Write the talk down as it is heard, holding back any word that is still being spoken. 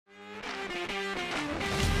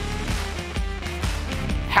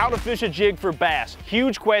How to fish a jig for bass.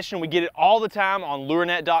 Huge question. We get it all the time on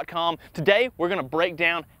Lurenet.com. Today, we're gonna break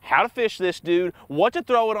down how to fish this dude, what to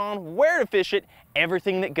throw it on, where to fish it,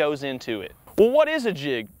 everything that goes into it. Well, what is a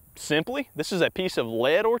jig? Simply, this is a piece of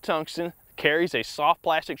lead or tungsten that carries a soft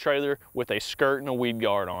plastic trailer with a skirt and a weed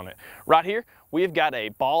guard on it. Right here, we have got a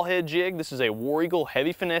ball head jig. This is a War Eagle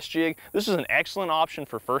heavy finesse jig. This is an excellent option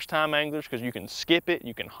for first-time anglers because you can skip it,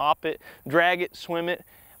 you can hop it, drag it, swim it.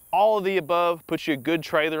 All of the above puts you a good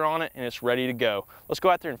trailer on it and it's ready to go. Let's go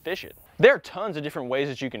out there and fish it. There are tons of different ways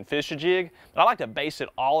that you can fish a jig, but I like to base it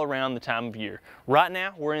all around the time of year. Right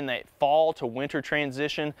now, we're in that fall to winter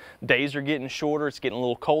transition. Days are getting shorter, it's getting a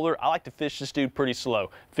little colder. I like to fish this dude pretty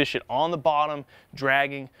slow. Fish it on the bottom,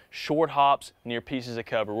 dragging, short hops, near pieces of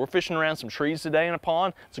cover. We're fishing around some trees today in a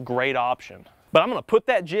pond. It's a great option. But I'm gonna put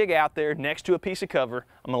that jig out there next to a piece of cover.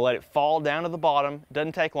 I'm gonna let it fall down to the bottom. It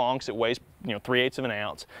doesn't take long because it weighs 3/8 of an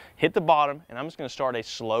ounce. Hit the bottom, and I'm just gonna start a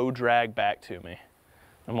slow drag back to me.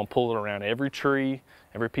 I'm gonna pull it around every tree,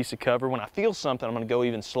 every piece of cover. When I feel something, I'm gonna go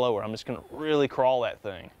even slower. I'm just gonna really crawl that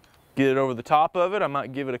thing. Get it over the top of it. I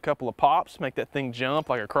might give it a couple of pops, make that thing jump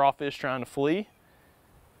like a crawfish trying to flee.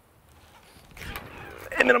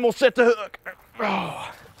 And then I'm gonna set the hook.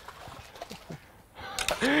 Oh.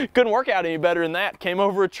 Couldn't work out any better than that. Came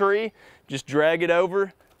over a tree, just drag it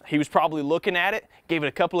over. He was probably looking at it, gave it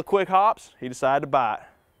a couple of quick hops. He decided to bite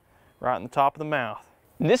right in the top of the mouth.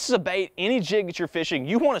 This is a bait, any jig that you're fishing,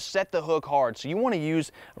 you want to set the hook hard. So you want to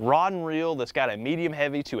use rod and reel that's got a medium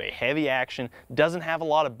heavy to a heavy action, doesn't have a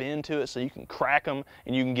lot of bend to it, so you can crack them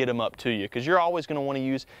and you can get them up to you, because you're always going to want to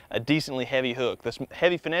use a decently heavy hook. This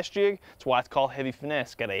heavy finesse jig, that's why it's called heavy finesse,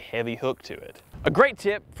 it's got a heavy hook to it. A great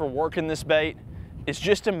tip for working this bait is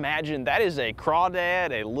just imagine that is a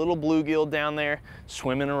crawdad, a little bluegill down there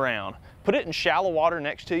swimming around. Put it in shallow water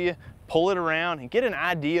next to you, pull it around, and get an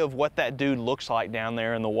idea of what that dude looks like down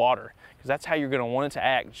there in the water, because that's how you're going to want it to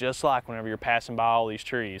act, just like whenever you're passing by all these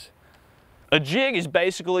trees. A jig is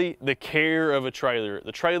basically the care of a trailer.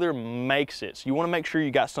 The trailer makes it. So you want to make sure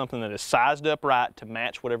you got something that is sized up right to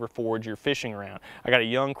match whatever forage you're fishing around. I got a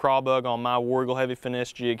young crawbug on my War Eagle heavy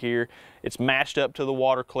finesse jig here. It's matched up to the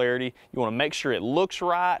water clarity. You want to make sure it looks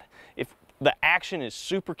right. If the action is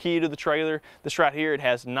super key to the trailer. This right here, it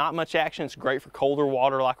has not much action. It's great for colder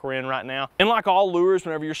water like we're in right now. And like all lures,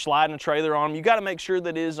 whenever you're sliding a trailer on them, you got to make sure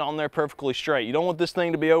that it is on there perfectly straight. You don't want this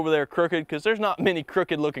thing to be over there crooked, because there's not many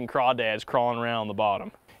crooked looking crawdads crawling around the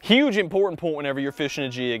bottom. Huge important point whenever you're fishing a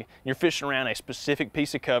jig, you're fishing around a specific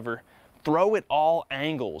piece of cover. Throw it all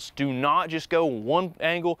angles. Do not just go one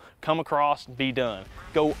angle, come across, and be done.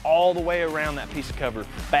 Go all the way around that piece of cover.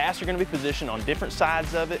 Bass are going to be positioned on different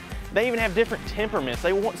sides of it. They even have different temperaments.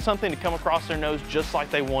 They want something to come across their nose just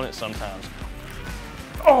like they want it sometimes.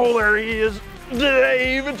 Oh, there he is.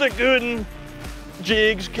 Dave, it's a good one.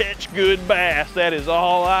 Jigs catch good bass. That is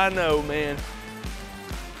all I know, man.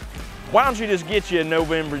 Why don't you just get you a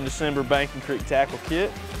November and December Banking Creek tackle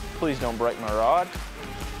kit? Please don't break my rod.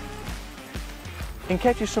 And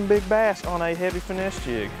catch you some big bass on a heavy finesse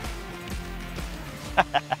jig.